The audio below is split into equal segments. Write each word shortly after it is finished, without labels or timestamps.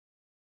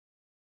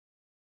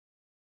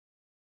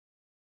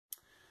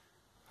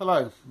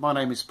Hello, my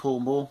name is Paul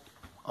Moore.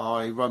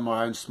 I run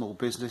my own small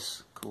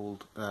business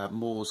called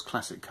Moore's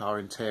Classic Car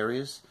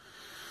Interiors.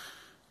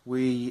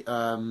 We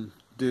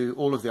do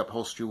all of the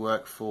upholstery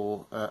work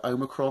for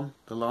Omicron,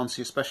 the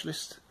Lancia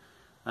specialist,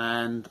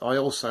 and I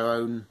also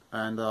own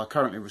and are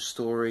currently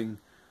restoring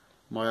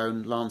my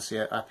own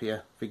Lancia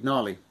Appia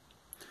Vignale.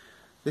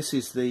 This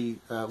is the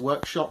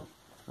workshop,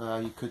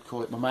 you could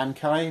call it my man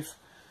cave,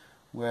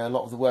 where a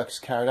lot of the work is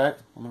carried out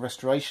on the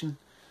restoration.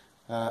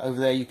 Over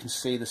there you can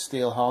see the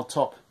steel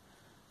hardtop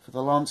for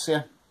the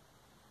Lancia,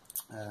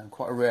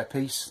 quite a rare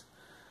piece,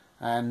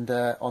 and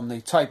on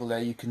the table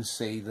there you can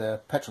see the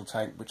petrol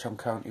tank which I'm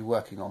currently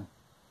working on.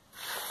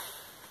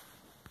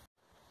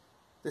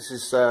 This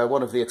is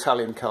one of the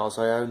Italian cars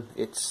I own.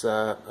 It's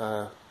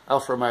Alfa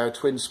Romeo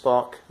Twin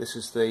Spark. This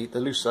is the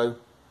Lusso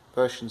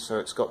version, so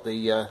it's got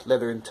the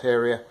leather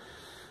interior,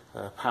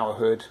 power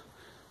hood,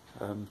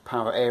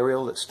 power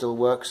aerial that still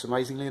works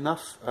amazingly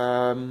enough,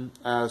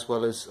 as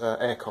well as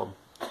aircon.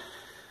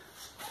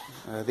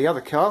 The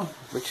other car,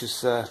 which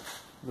is the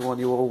one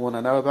you all want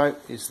to know about,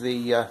 is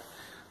the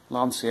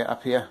Lancia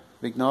Appia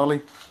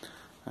Vignale,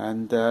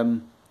 and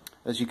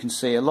as you can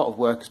see, a lot of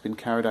work has been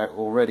carried out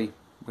already.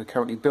 We're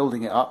currently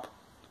building it up,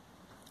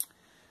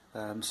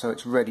 so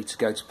it's ready to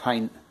go to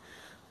paint.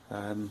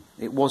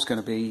 It was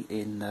going to be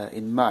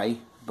in May,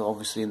 but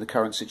obviously in the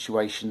current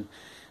situation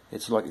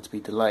it's likely to be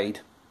delayed.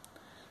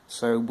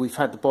 So we've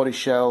had the body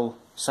shell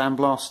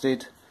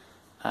sandblasted,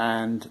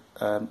 and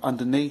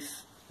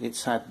underneath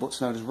it's had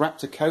what's known as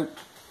Raptor coat,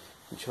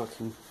 which I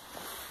can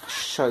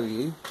show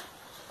you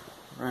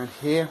around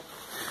here.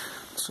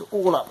 So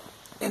all up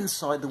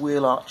inside the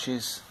wheel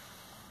arches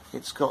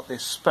it's got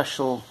this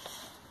special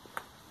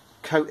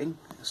coating,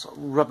 sort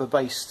of rubber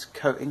based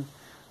coating.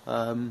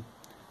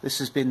 This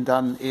has been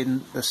done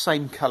in the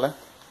same colour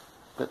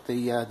that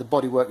the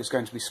bodywork is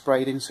going to be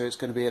sprayed in, so it's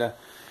going to be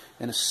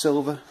in a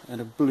silver and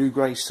a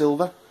blue-grey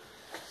silver,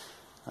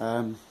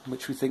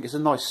 which we think is a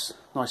nice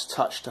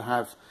touch to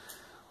have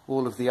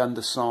all of the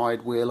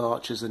underside, wheel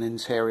arches and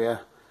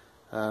interior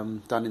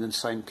done in the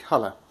same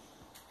colour.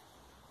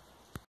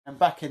 And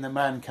back in the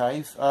man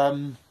cave,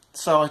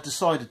 so I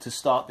decided to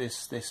start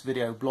this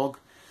video blog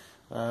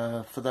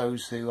for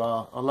those who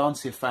are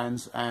Lancia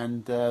fans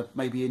and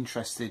may be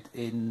interested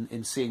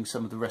in seeing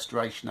some of the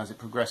restoration as it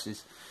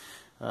progresses,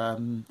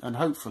 and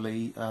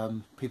hopefully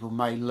people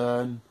may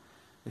learn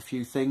a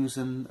few things,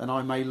 and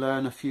I may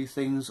learn a few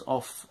things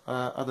off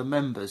other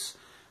members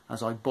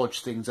as I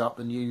bodge things up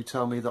and you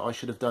tell me that I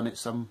should have done it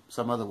some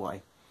other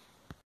way.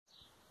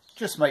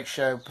 Just make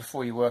sure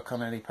before you work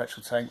on any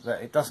petrol tank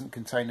that it doesn't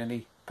contain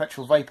any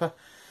petrol vapour,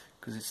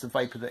 because it's the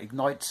vapour that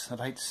ignites. I'd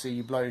hate to see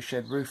you blow your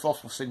shed roof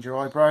off or singe your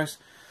eyebrows.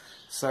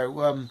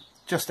 So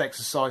just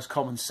exercise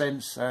common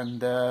sense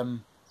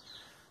and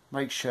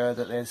make sure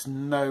that there's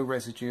no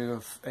residue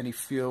of any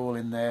fuel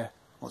in there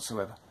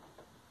whatsoever.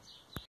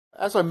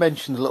 As I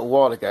mentioned a little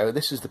while ago,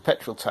 this is the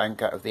petrol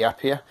tank out of the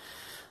Appia.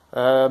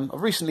 I've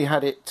recently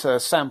had it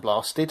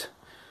sandblasted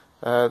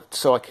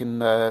so I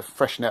can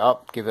freshen it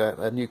up, give it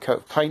a new coat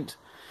of paint.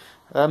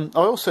 I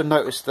also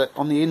noticed that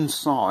on the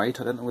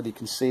inside, I don't know whether you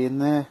can see in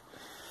there,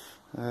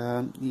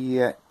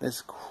 yeah,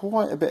 there's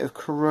quite a bit of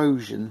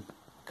corrosion.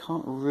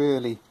 Can't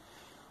really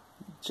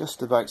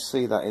just about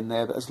see that in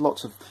there, but there's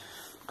lots of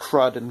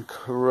crud and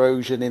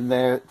corrosion in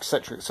there,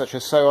 etc, etc.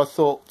 So I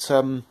thought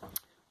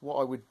what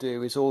I would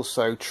do is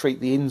also treat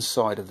the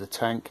inside of the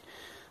tank.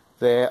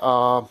 There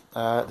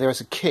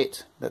is a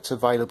kit that's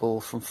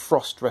available from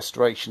Frost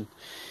Restoration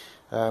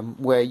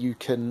where you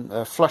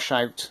can flush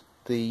out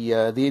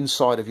the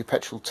inside of your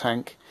petrol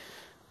tank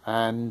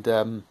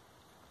and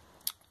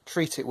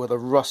treat it with a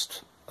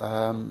rust,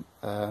 what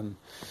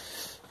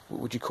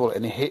would you call it,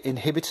 an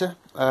inhibitor,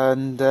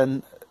 and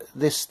then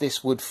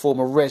this would form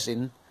a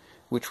resin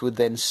which would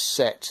then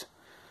set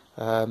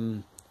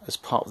as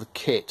part of the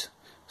kit.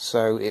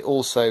 So it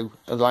also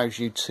allows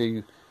you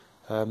to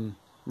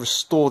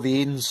restore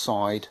the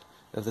inside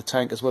of the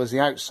tank as well as the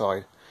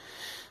outside.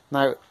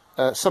 Now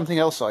something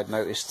else I'd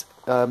noticed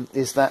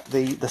is that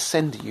the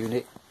sender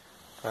unit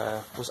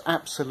was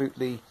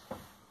absolutely,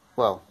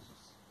 well,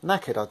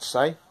 knackered, I'd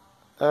say.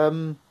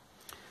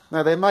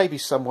 Now there may be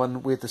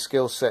someone with the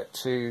skill set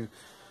to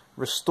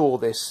restore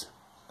this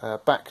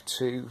back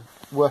to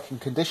working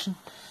condition.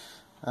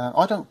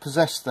 I don't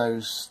possess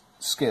those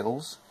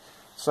skills,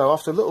 so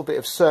after a little bit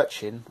of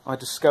searching I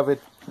discovered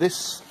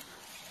this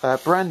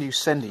brand new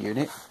sender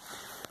unit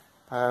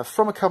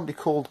from a company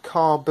called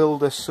Car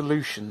Builder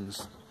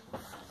Solutions,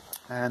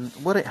 and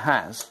what it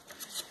has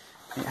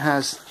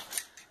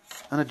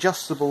an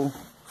adjustable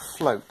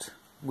float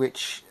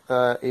which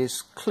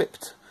is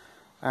clipped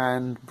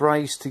and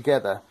brazed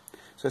together,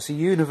 so it's a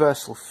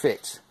universal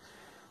fit,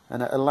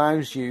 and it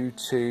allows you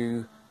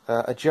to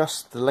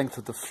adjust the length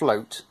of the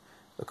float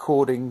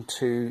according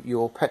to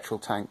your petrol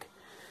tank.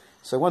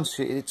 So once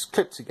it's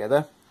clipped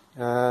together,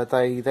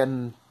 they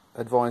then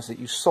advise that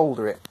you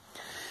solder it.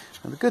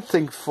 And the good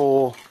thing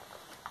for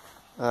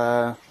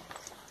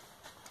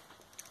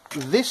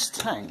this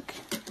tank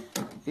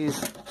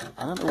is,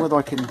 I don't know whether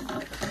I can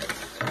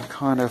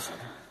kind of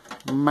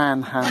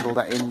manhandle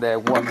that in there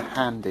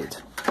one-handed,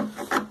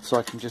 so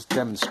I can just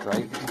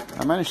demonstrate.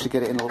 I managed to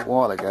get it in a little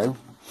while ago.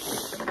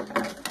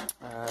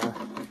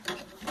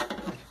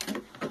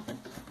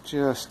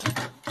 Just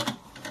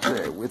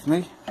bear with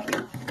me.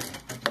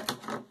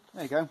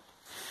 There you go.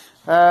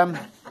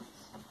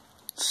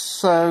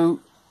 So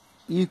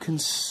you can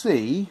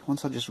see,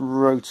 once I just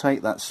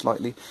rotate that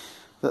slightly,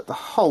 that the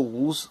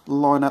holes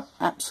line up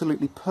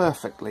absolutely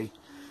perfectly.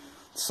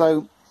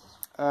 So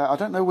I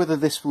don't know whether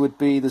this would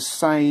be the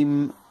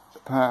same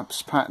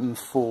perhaps pattern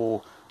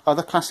for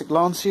other classic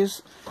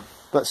Lanciers,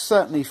 but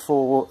certainly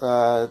for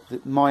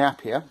my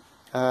Appia,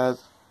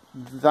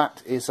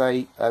 that is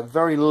a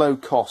very low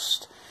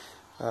cost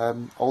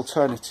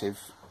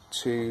alternative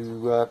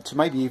to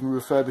maybe even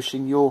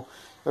refurbishing your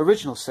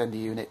original sender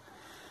unit.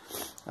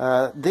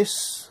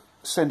 This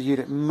sender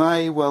unit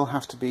may well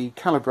have to be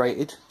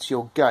calibrated to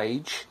your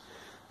gauge,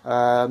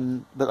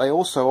 but they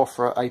also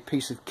offer a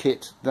piece of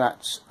kit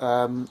that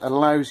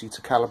allows you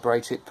to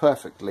calibrate it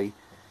perfectly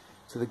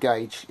to the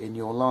gauge in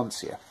your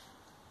Lancia.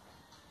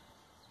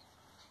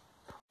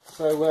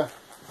 So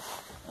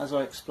as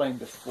I explained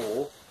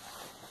before,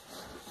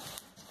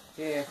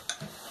 here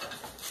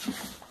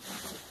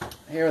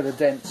are the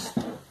dents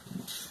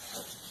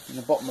in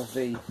the bottom of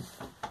the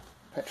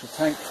petrol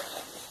tank,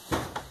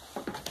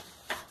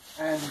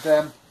 and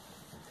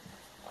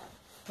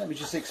let me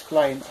just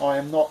explain, I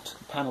am not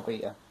a panel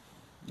beater,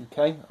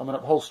 okay, I'm an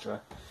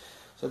upholsterer,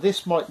 so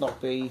this might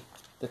not be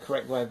the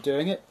correct way of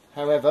doing it,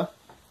 however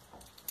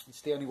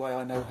it's the only way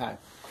I know how.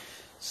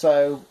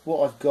 So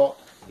what I've got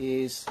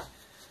is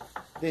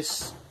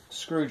this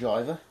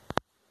screwdriver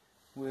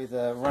with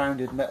a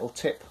rounded metal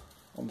tip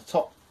on the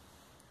top,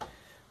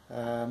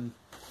 and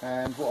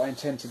what I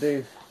intend to do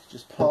is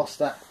just pass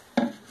that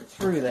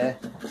through there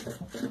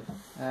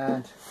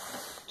and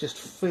just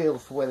feel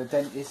for where the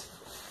dent is,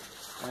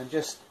 and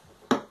just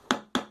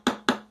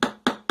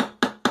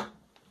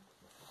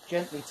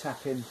gently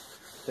tapping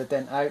the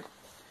dent out,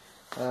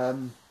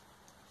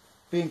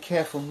 being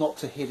careful not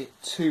to hit it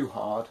too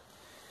hard,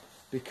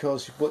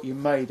 because what you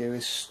may do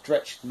is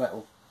stretch the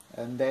metal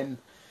and then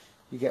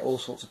you get all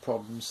sorts of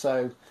problems.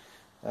 So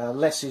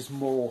less is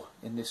more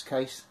in this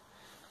case.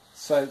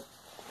 So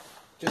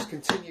just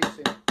continue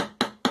to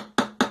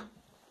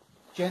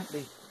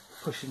gently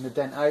pushing the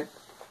dent out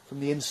from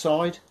the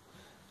inside,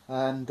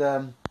 and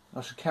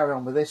I should carry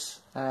on with this,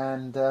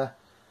 and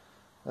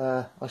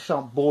I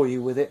shan't bore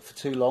you with it for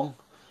too long.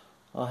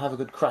 I'll have a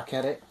good crack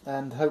at it,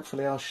 and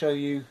hopefully I'll show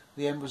you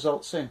the end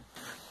result soon.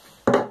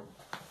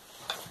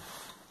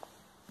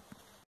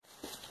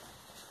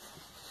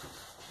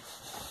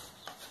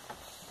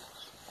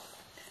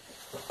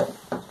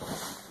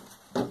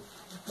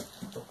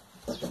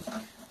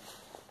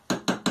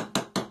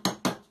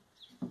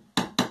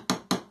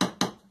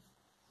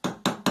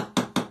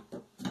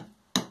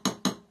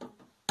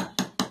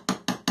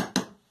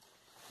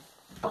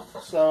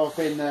 So I've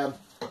been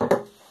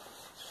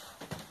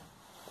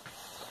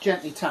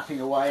gently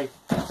tapping away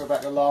for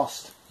about the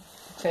last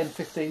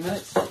 10-15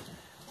 minutes,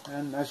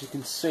 and as you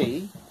can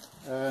see,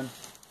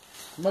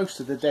 most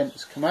of the dent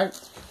has come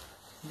out.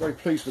 I'm very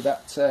pleased with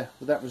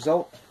that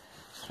result.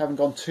 Haven't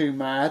gone too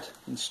mad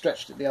and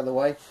stretched it the other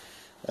way.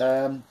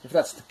 If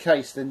that's the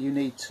case, then you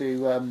need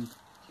to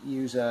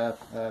use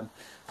some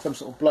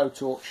sort of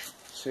blowtorch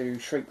to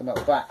shrink the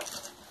metal back.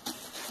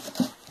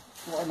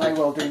 What I may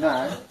well do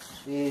now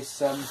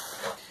is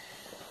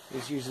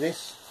use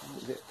this, a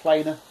little bit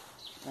planer,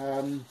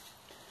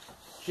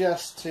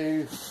 just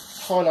to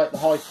highlight the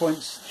high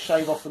points,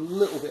 shave off a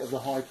little bit of the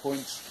high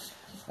points,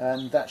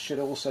 and that should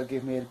also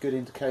give me a good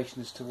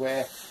indication as to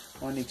where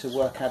I need to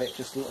work at it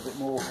just a little bit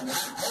more.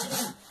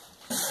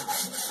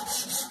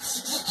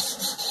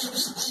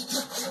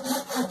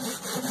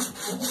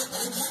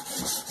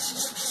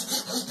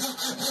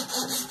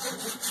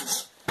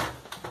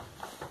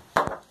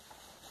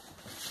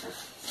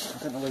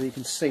 I don't know whether you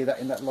can see that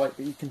in that light,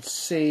 but you can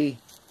see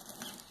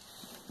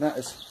that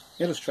has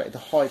illustrated the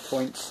high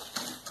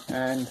points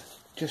and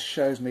just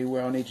shows me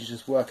where I need to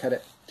just work at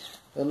it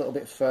a little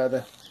bit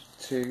further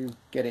to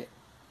get it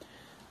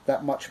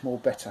that much more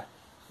better.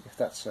 If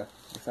that's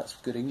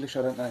good English,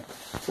 I don't know.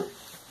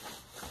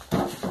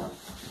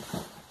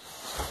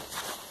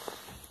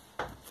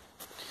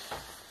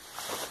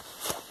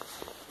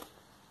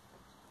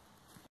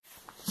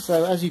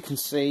 So as you can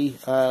see,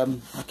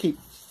 I keep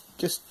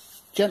just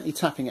gently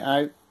tapping it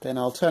out, then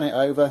I'll turn it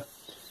over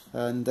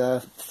and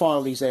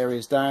file these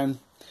areas down,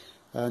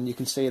 and you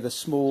can see the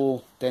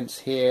small dents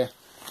here.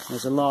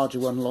 There's a larger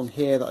one along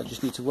here that I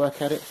just need to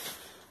work at it,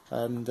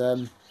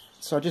 and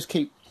so I just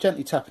keep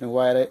gently tapping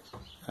away at it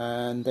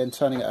and then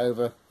turning it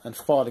over and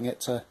filing it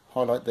to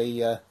highlight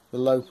the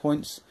low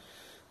points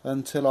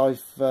until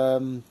I've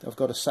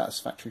got a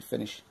satisfactory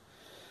finish.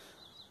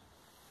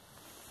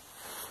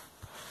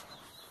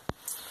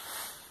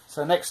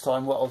 So next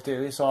time what I'll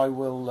do is I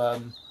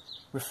will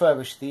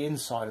refurbish the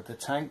inside of the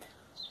tank.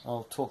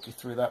 I'll talk you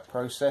through that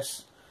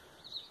process.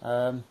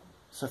 So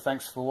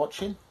thanks for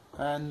watching,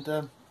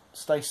 and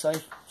stay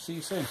safe. See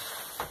you soon.